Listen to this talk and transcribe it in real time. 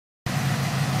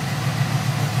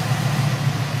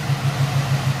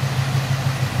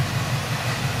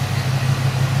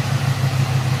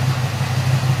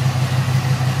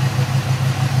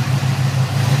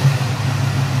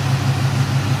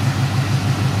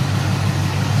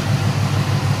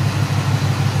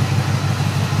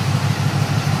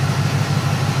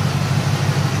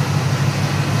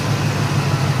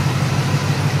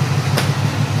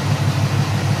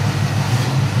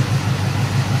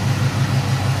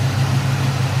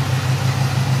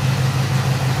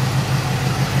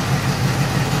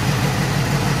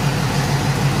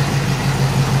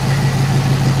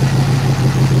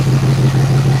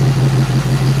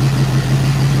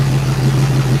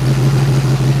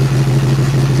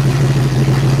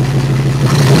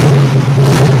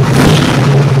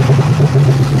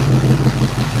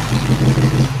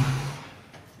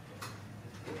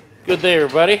Good day,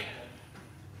 everybody.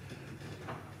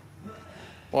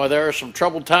 Well, there are some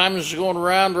troubled times going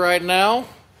around right now.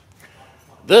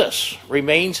 This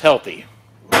remains healthy.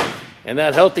 And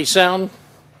that healthy sound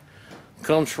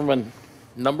comes from a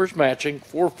numbers matching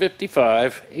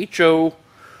 455 HO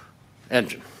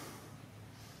engine.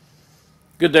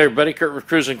 Good day, everybody. Kurt with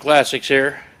Cruisin Classics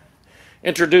here.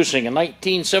 Introducing a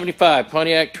 1975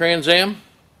 Pontiac Trans Am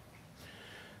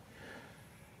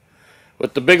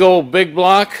with the big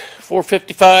block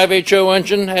 455 HO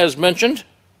engine as mentioned,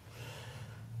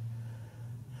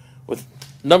 with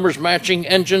numbers matching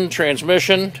engine,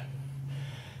 transmission.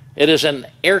 It is an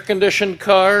air-conditioned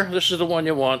car. This is the one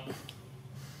you want.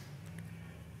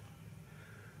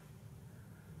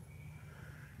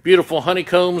 Beautiful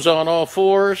honeycombs on all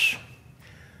fours.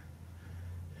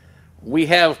 We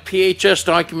have PHS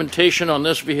documentation on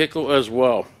this vehicle as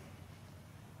well.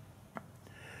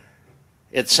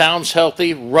 It sounds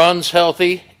healthy, runs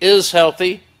healthy, is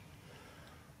healthy.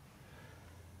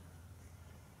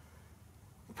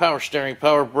 Power steering,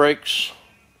 power brakes.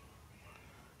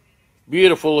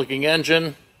 Beautiful looking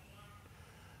engine.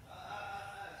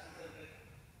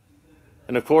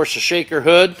 And of course the shaker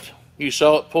hood. You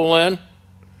saw it pull in.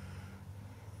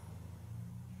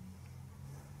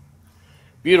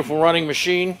 Beautiful running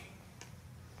machine.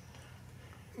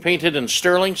 Painted in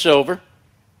sterling silver.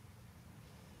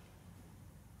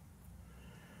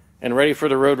 And ready for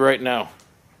the road right now.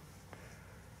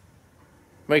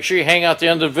 Make sure you hang out the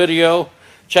end of the video.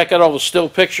 Check out all the still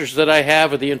pictures that I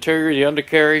have of the interior, the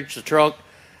undercarriage, the trunk,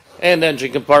 and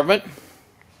engine compartment.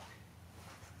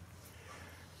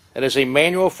 It is a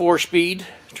manual 4-speed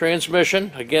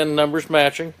transmission. Again, numbers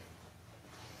matching.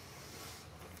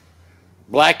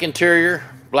 Black interior,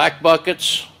 black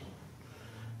buckets.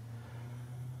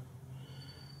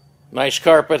 Nice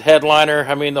carpet, headliner.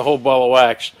 I mean, the whole ball of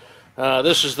wax.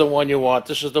 This is the one you want.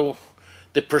 This is the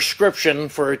prescription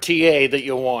for a TA that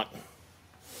you want.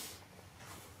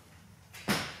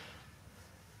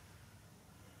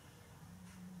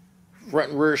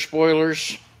 Front and rear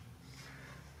spoilers.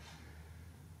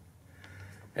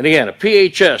 And again, a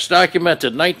PHS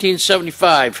documented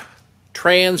 1975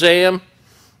 Trans Am.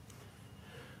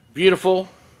 Beautiful.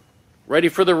 Ready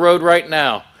for the road right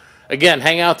now. Again,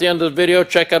 hang out the end of the video.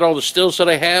 Check out all the stills that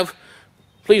I have.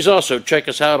 Please also check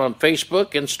us out on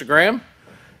Facebook, Instagram,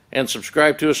 and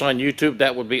subscribe to us on YouTube.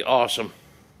 That would be awesome.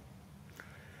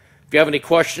 If you have any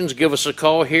questions, give us a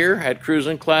call here at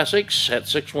Cruisin Classics at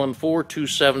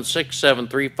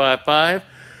 614-276-7355.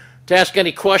 To ask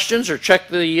any questions or check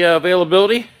the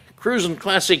availability,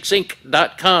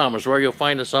 CruisinClassicsInc.com is where you'll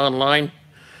find us online.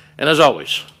 And as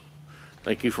always,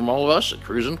 thank you from all of us at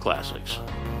Cruisin Classics.